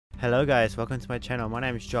Hello guys, welcome to my channel. My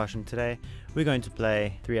name is Josh and today we're going to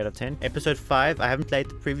play 3 out of 10. Episode 5. I haven't played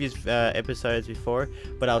the previous episodes before,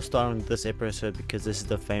 but I'll start on this episode because this is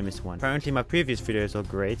the famous one. Apparently my previous videos are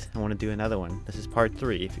great. I want to do another one. This is part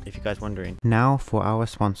 3 if you guys wondering. Now for our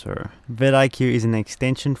sponsor. vidIQ is an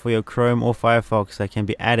extension for your Chrome or Firefox that can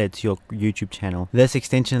be added to your YouTube channel. This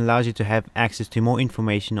extension allows you to have access to more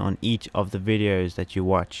information on each of the videos that you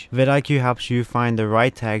watch. vidIQ helps you find the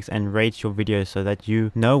right tags and rates your videos so that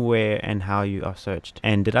you know where and how you are searched.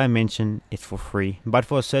 And did I mention it's for free? But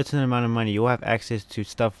for a certain amount of money you'll have access to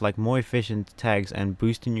stuff like more efficient tags and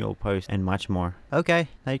boosting your post and much more. Okay,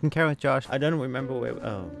 now you can carry on, Josh. I don't remember where.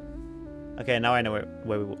 Oh, okay, now I know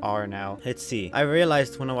where we are now. Let's see. I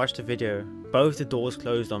realized when I watched the video, both the doors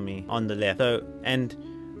closed on me on the left. So, and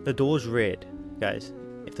the door's red, guys.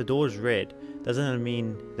 If the door's red, doesn't it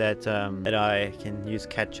mean that that I can use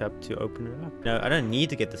catch up to open it up? No, I don't need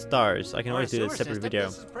to get the stars. I can always do a separate video.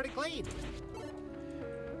 This is pretty clean.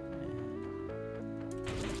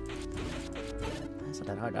 That's not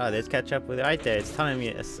that hard. Oh, there's catch up with it right there. It's telling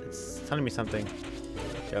me something.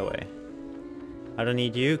 Go away. I don't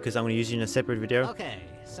need you because I'm gonna use you in a separate video. Okay,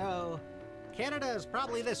 so Canada is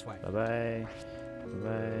probably this way. Bye bye. Bye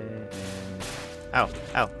bye. Ow!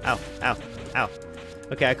 Ow! Ow! Ow! Ow!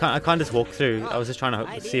 Okay, I can't just walk through. I was just trying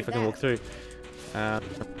to see if I can walk through.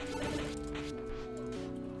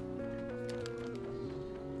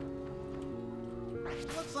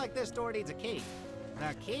 Looks like this door needs a key.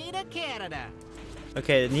 The key to Canada.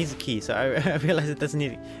 Okay, it needs a key. So I realize it doesn't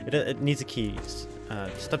need it needs a key.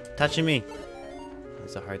 Stop touching me.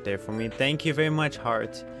 There's a heart there for me. Thank you very much,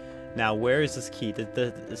 heart. Now, where is this key?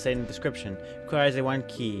 The say in the description. Requires a one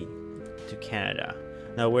key to Canada.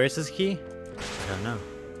 Now, where is this key? I don't know.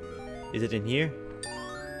 Is it in here?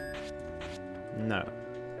 No.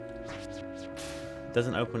 It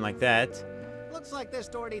doesn't open like that. Looks like this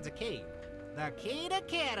door needs a key. The key to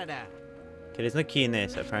Canada. Okay, there's no key in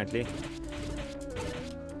this, apparently.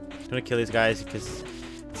 I'm gonna kill these guys because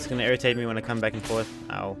it's gonna irritate me when I come back and forth.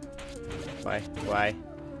 Ow. Why? Why?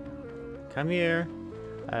 Come here.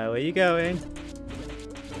 Where you going?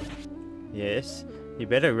 Yes. You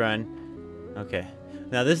better run. Okay.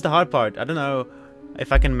 Now this is the hard part. I don't know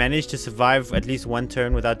if I can manage to survive at least one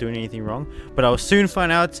turn without doing anything wrong, but I'll soon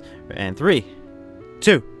find out. And 3,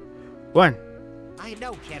 2, 1. I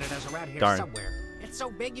know Canada's around here somewhere. It's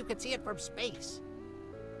so big you can see it from space.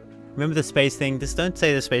 Remember the space thing? Just don't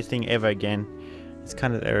say the space thing ever again. It's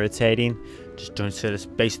kind of irritating. Just don't say the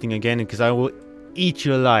space thing again because I will eat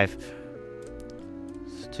you alive.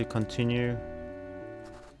 So to continue.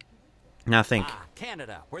 Now think.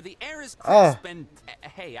 Canada, where the air is crisp and...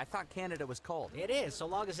 Hey, I thought Canada was cold. It is, so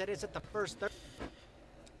long as it isn't the first third.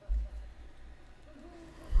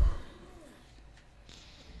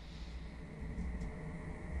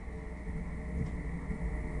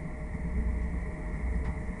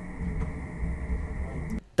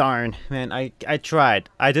 Darn, man, I tried.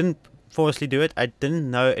 I didn't forcefully do it. I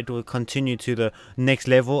didn't know it would continue to the next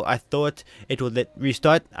level. I thought it would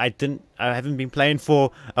restart. I haven't been playing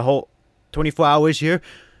for a whole 24 hours here.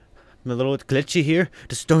 I'm a little glitchy here.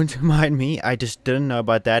 Just don't mind me. I just didn't know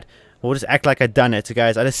about that. We'll just act like I done it. So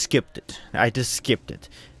guys, I just skipped it. I just skipped it.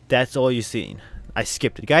 That's all you've seen. I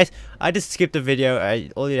skipped it. Guys, I just skipped the video.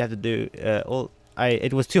 All you have to do,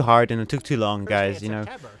 it was too hard and it took too long, guys, you know.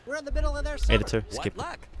 We're in the middle of their summer. Editor, skip. What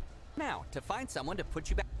luck. Now, to find someone to put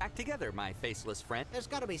you back together, my faceless friend. There's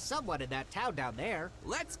got to be someone in that town down there.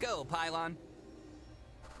 Let's go, Pylon.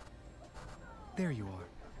 There you are.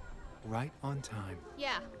 Right on time.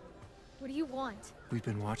 Yeah. What do you want? We've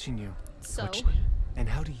been watching you. So? And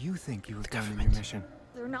how do you think you have done in your mission?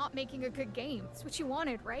 They're not making a good game. It's what you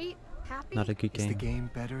wanted, right? Happy? Not a good Is the game.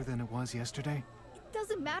 game better than it was yesterday? It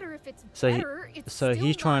doesn't matter if it's So better. It's so still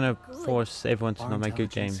he's trying to not good. force everyone to Our not make good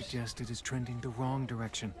intelligence games. suggests it is trending the wrong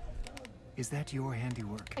direction. Is that your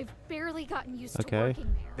handiwork? I've barely gotten used Okay. to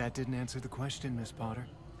working there. That didn't answer the question, Miss Potter.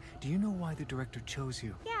 Do you know why the director chose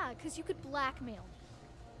you? Yeah, because you could blackmail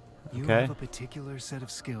me. You Okay. have a particular set of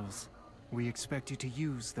skills. We expect you to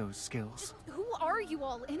use those skills. Who are you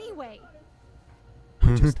all anyway?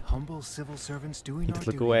 We're just humble civil servants doing You our just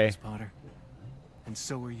look duty, away. Miss Potter. And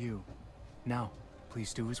so are you. Now,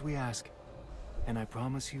 please do as we ask. And I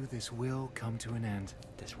promise you this will come to an end.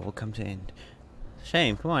 This will come to end.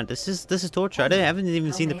 Shame, come on, this is torture. I haven't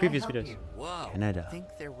even seen the previous videos. Whoa. Canada. I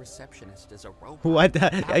think their receptionist is a robot. What?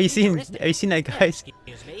 Have you seen that, guys?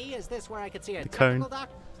 Excuse me, is this where I could see a The technical cone.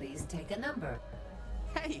 doctor? Please take a number.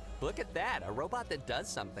 Hey, look at that. A robot that does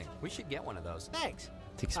something. We should get one of those. Thanks.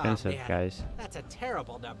 It's expensive, man. guys. That's a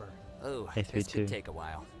terrible number. Oh, this 832. could take a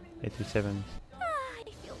while. 837. I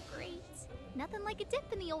feel great. Nothing like a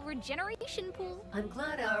dip in the old regeneration pool. I'm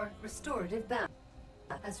glad our restorative bath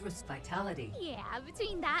has risked vitality. Yeah,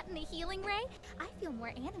 between that and the healing ray, I feel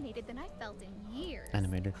more animated than I've felt in years.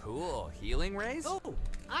 Animated. Cool. Healing rays? Oh,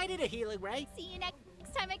 I need a healing ray. See you next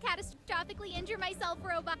time I catastrophically injure myself,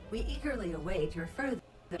 robot. We eagerly await your further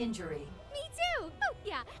injury. Me too. Oh,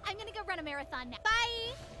 yeah, I'm gonna go run a marathon now.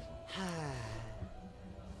 Bye.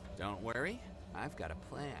 Don't worry. I've got a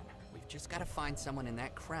plan. We've just got to find someone in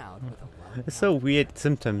that crowd with a low It's so weird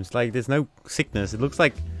symptoms. Like there's no sickness. It looks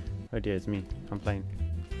like. Oh dear, it's me. I'm playing.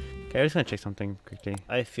 Okay, I'm just gonna check something quickly.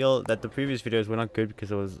 I feel that the previous videos were not good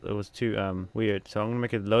because it was too weird. So I'm gonna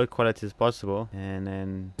make it low quality as possible and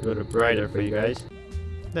then go to brighter for you guys.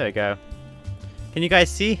 There we go. Can you guys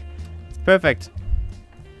see? It's perfect.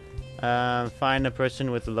 Find a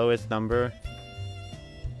person with the lowest number.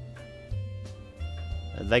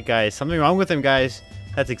 That guy, something wrong with him, guys.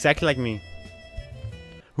 That's exactly like me.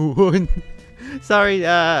 Sorry,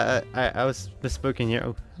 I was misspoken here.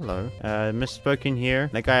 Oh, hello. Misspoken here.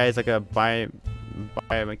 That guy is like a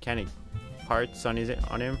biomechanic parts on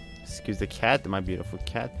him. Excuse the cat, my beautiful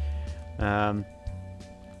cat.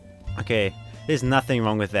 Okay, there's nothing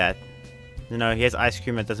wrong with that. You know, he has ice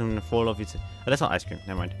cream that doesn't fall off his. Oh, that's not ice cream.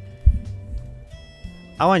 Never mind.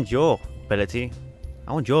 I want your ability.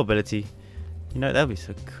 I want your ability. You know, that'd be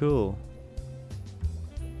so cool.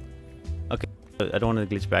 Okay, I don't want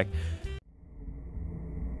to glitch back.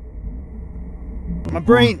 My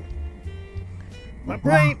brain! My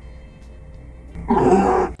brain!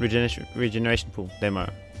 Regeneration pool demo.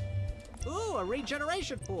 Ooh, a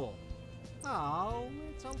regeneration pool. Oh,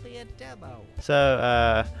 it's only a demo.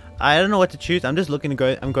 So, I don't know what to choose. I'm just looking to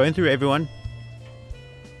go. I'm going through everyone.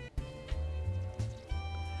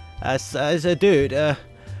 So dude, are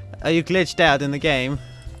you glitched out in the game?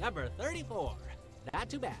 Number 34. Not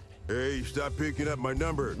too bad. Hey, stop picking up my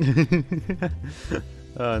number.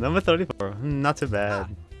 Number 34. Not too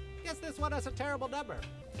bad. Guess this one has a terrible number.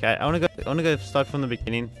 Okay, I wanna go start from the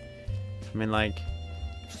beginning. I mean, like,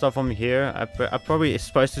 start from here. I probably is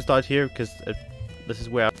supposed to start here because this is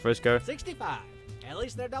where I first go. 65. At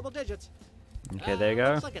least they're double digits. Okay, there you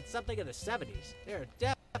go. Looks like it's something in the 70s. They're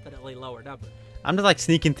definitely lower number. I'm just like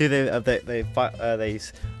sneaking through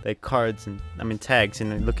the cards and I mean tags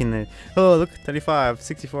and looking at. Oh, look, 35,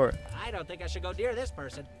 64. I don't think I should go near this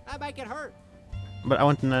person. I might get hurt. But I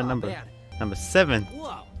want to know Oh, number. man. Number 7.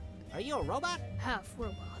 Whoa. Are you a robot? Half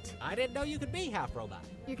robot. I didn't know you could be half robot.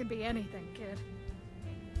 You can be anything, kid.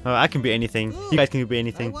 Oh, I can be anything. Ooh, You guys can be I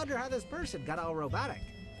anything. wonder how this person got all robotic.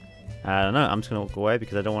 I don't know. I'm just gonna walk away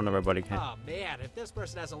because I don't want a robotic hand. Oh man, if this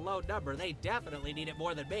person has a low number, they definitely need it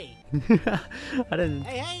more than me. I didn't.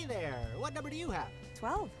 Hey there. What number do you have?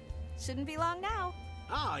 12. Shouldn't be long now.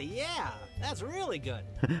 Oh yeah, that's really good.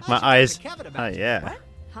 I should My talk to eyes. Kevin Oh about it. yeah. What?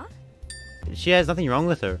 Huh? She has nothing wrong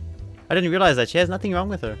with her. I didn't realize that she has nothing wrong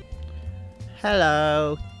with her.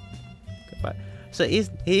 Hello. Goodbye. So his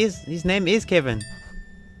name is Kevin.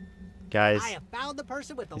 Guys. I have found the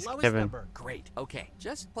person with the It's lowest Kevin. number. Great. Okay,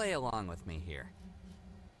 just play along with me here.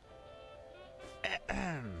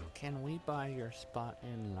 Can we buy your spot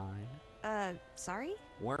in line? Sorry?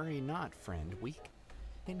 Worry not, friend. We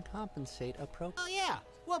can compensate appropriately. Oh yeah,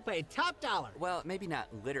 we'll pay top dollar. Well, maybe not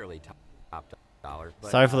literally top dollar.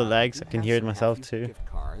 But, Sorry for the lags, we I can have hear it some myself hefty too. Gift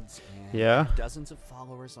cards and Yeah? dozens of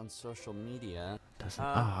followers on social media. Doesn't.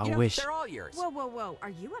 Uh, Oh, I you know, wish. they're all yours. Whoa, whoa, whoa. Are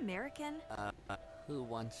you American? Who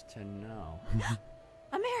wants to know?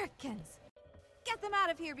 Americans! Get them out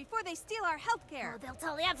of here before they steal our healthcare! Oh, they'll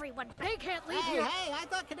tell everyone. They can't leave Hey, here. hey, I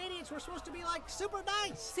thought Canadians were supposed to be like super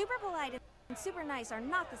nice. Super polite and super nice are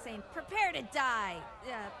not the same. Prepare to die,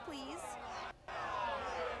 please.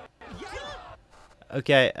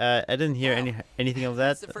 Okay, I didn't hear anything of that.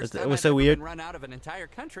 That's the first It time was I've so ever weird. been run out of an entire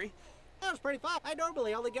country. That was pretty fun. I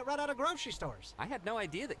normally only get run out of grocery stores. I had no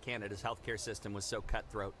idea that Canada's healthcare system was so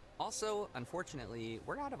cutthroat. Also, unfortunately,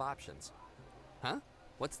 we're out of options. Huh?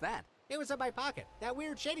 What's that? It was in my pocket. That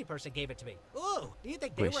weird shady person gave it to me. Ooh, do you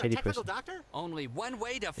think they Wait, were a shady technical person? doctor? Only one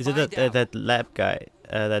way to Is find it out. that lab guy?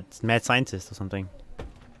 That mad scientist or something?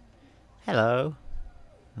 Hello.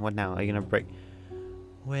 What now? Are you gonna break?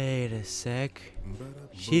 Wait a sec.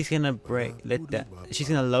 She's gonna break. She's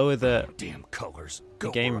gonna lower the. Damn colors. The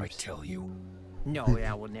Go where I gamers. tell you. No,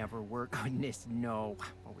 that will never work on this. No.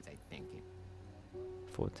 What was I thinking?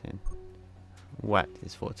 410. What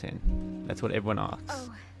is 410? That's what everyone asks.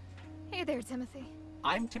 Oh, hey there, Timothy.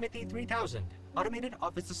 I'm Timothy 3000, automated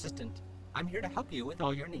office assistant. I'm here to help you with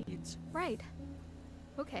all your needs. Right.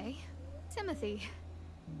 Okay. Timothy,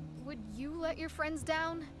 would you let your friends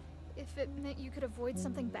down if it meant you could avoid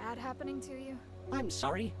something bad happening to you? I'm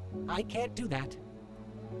sorry. I can't do that.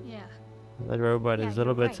 Yeah. That robot Yeah, is a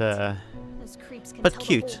little you're bit right. Those creeps can but tell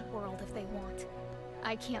cute. the whole world if they want.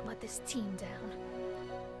 I can't let this team down.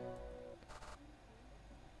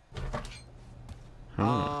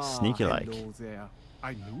 Sneaky like. Hello there.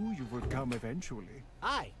 I knew you would come eventually.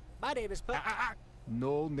 Hi, my name is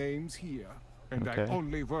No names here, and I Okay.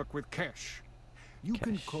 only work with cash. You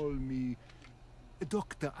can Cash. call me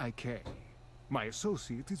Dr. IK. My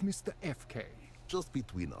associate is Mr. FK. Just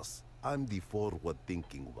between us, I'm the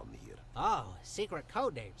forward-thinking one here. Oh, secret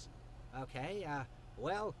code names. Okay,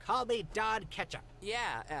 well, call me Don Ketchup.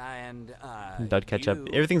 Yeah, and Dot ketchup. you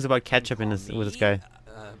Everything's about can ketchup in call this with this me, guy.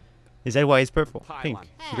 Is that why he's purple, pink, Pylon.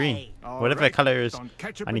 green, Hey. whatever the Alright, color is? Don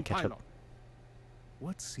Ketchup I need and ketchup. Pylon.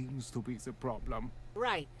 What seems to be the problem?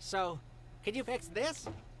 Right, so, can you fix this?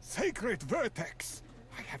 Sacred Vertex!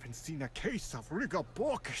 I haven't seen a case of rigor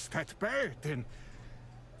mortis that bad in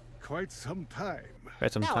quite some time.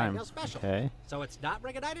 Quite some No, I time. feel special. Okay. So it's not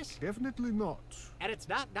rigonitis? Definitely not. And it's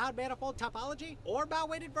not non-manifold topology? Or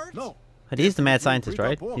bow-weighted verts? No. But he's the mad scientist, Rigor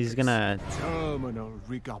right? He's mortis. gonna. Terminal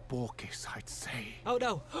rigor mortis, I'd say. Oh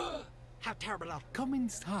no! How terrible. Come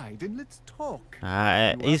inside and let's talk.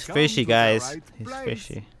 He's come fishy, to the guys. right He's place.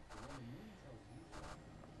 fishy.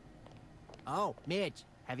 Oh, Mitch,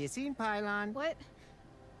 have you seen Pylon? What?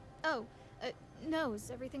 Oh, no,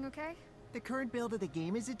 is everything okay? The current build of the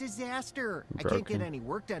game is a disaster. I can't Broken. get any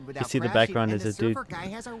work done without see the crashing, background and is the a dude. surfer guy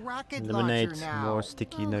has a rocket Eliminate launcher now. more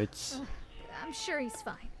sticky Oh, notes. I'm sure he's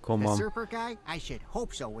fine. Cool, The mom. surfer guy? I should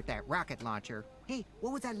hope so with that rocket launcher. Hey,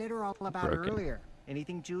 what was that letter all about Broken. earlier?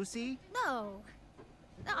 Anything juicy? No,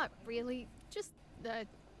 not really. Just,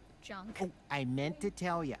 junk. Oh, I meant to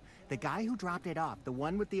tell you. The guy who dropped it off, the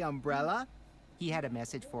one with the umbrella, he had a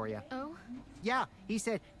message for you. Oh? Yeah, he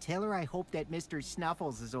said, tell her I hope that Mr.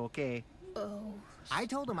 Snuffles is okay. Oh. I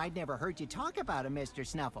told him I'd never heard you talk about him, Mr.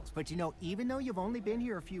 Snuffles. But you know, even though you've only been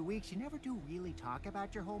here a few weeks, you never do really talk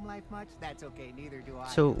about your home life much. That's okay, neither do I.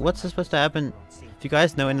 So what's supposed to happen? If you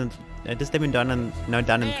guys know, just let me down and know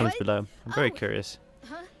down in the comments below. I'm very Oh. curious.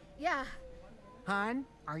 Huh? Yeah. Hon,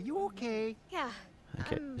 are you okay? Yeah.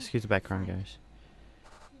 Okay, I'm excuse the background, guys.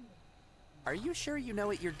 Are you sure you know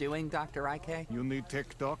what you're doing, Dr. IK? You need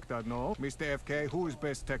tech doctor, no? Mr. FK, who is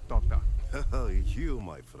best tech doctor? You,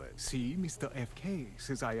 my friend. See, Mr. FK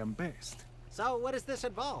says I am best. So what does this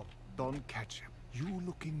involve? Don't catch him. You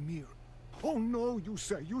look in mirror. Oh no, you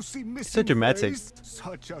say, you see missing So dramatic. face?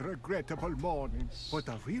 Such a regrettable morning. But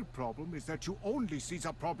the real problem is that you only see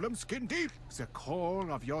the problem skin deep. The core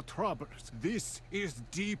of your troubles. This is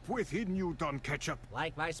deep within you, Don Ketchup.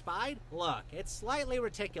 Like my spine? Look, it's slightly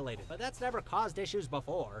reticulated, but that's never caused issues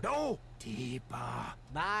before. No, deeper.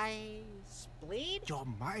 My spleen? Your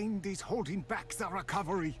mind is holding back the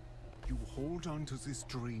recovery. You hold on to this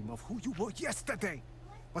dream of who you were yesterday.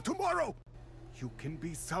 But tomorrow, you can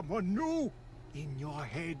be someone new. In your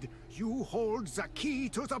head, you hold the key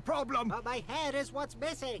to the problem. But my head is what's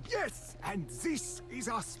missing. Yes, and this is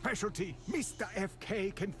our specialty. Mr.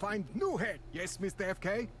 FK can find new head. Yes, Mr.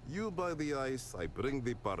 FK? You buy the ice, I bring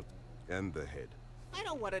the part and the head. I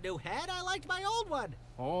don't want a new head. I liked my old one.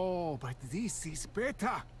 Oh, but this is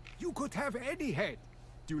better. You could have any head.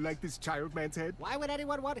 Do you like this child man's head? Why would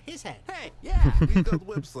anyone want his head? Hey, yeah. We got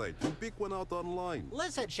website. You pick one out online.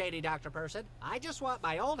 Listen, shady doctor person. I just want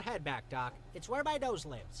my old head back, Doc. It's where my nose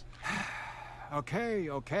lives. Okay,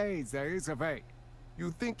 there is a way.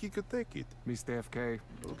 You think you could take it? Mr. FK.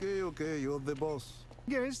 Okay, you're the boss.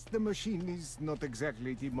 Yes, the machine is not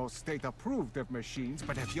exactly the most state-approved of machines,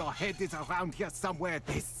 but if your head is around here somewhere,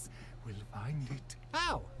 this will find it.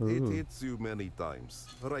 How? It hits you many times,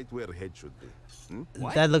 right where head should be.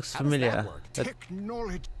 What? That looks How does that familiar. work?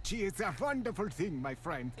 Technology is a wonderful thing, my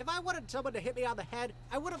friend. If I wanted someone to hit me on the head,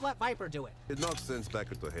 I would have let Viper do it. It knocks sense back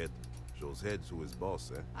into head. Shows heads who is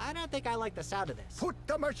boss, eh? I don't think I like the sound of this. Put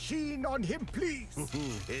the machine on him, please.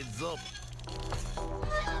 Heads up.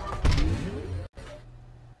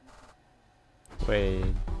 Wait.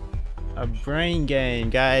 A brain game,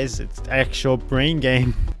 guys. It's actual brain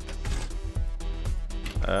game.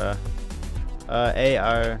 AR.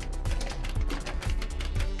 I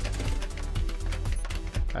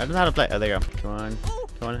don't know how to play. Oh, there you go. Come on.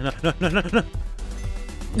 Come on.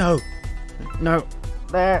 No. No. No.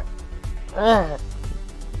 There.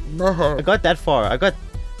 No. I got that far. I got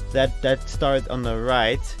that star on the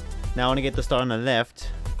right. Now I want to get the star on the left.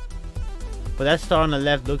 But that star on the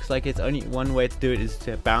left looks like it's only one way to do it is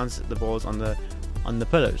to bounce the balls on the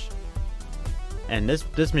pillars. And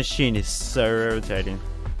this machine is so irritating.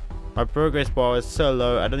 My progress bar is so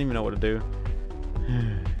low, I don't even know what to do.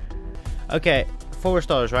 Okay, 4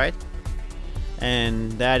 stars, right?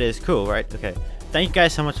 And that is cool, right? Okay. thank you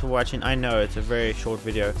guys so much for watching. I know it's a very short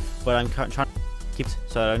video, but I'm trying to keep it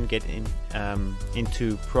so I don't get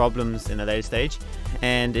into problems in a later stage.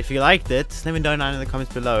 And if you liked it, let me know down in the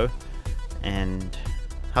comments below. And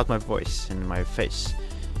how's my voice and my face?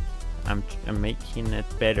 I'm making it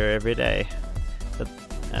better every day.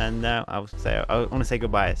 And now I want to say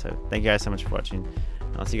goodbye. So thank you guys so much for watching.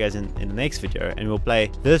 I'll see you guys in the next video, and we'll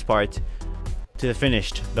play this part to the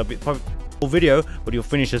finished. There'll be probably a whole video, but you'll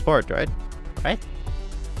finish this part, right? Right?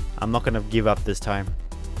 I'm not gonna give up this time.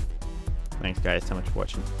 Thanks guys so much for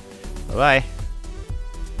watching. Bye bye.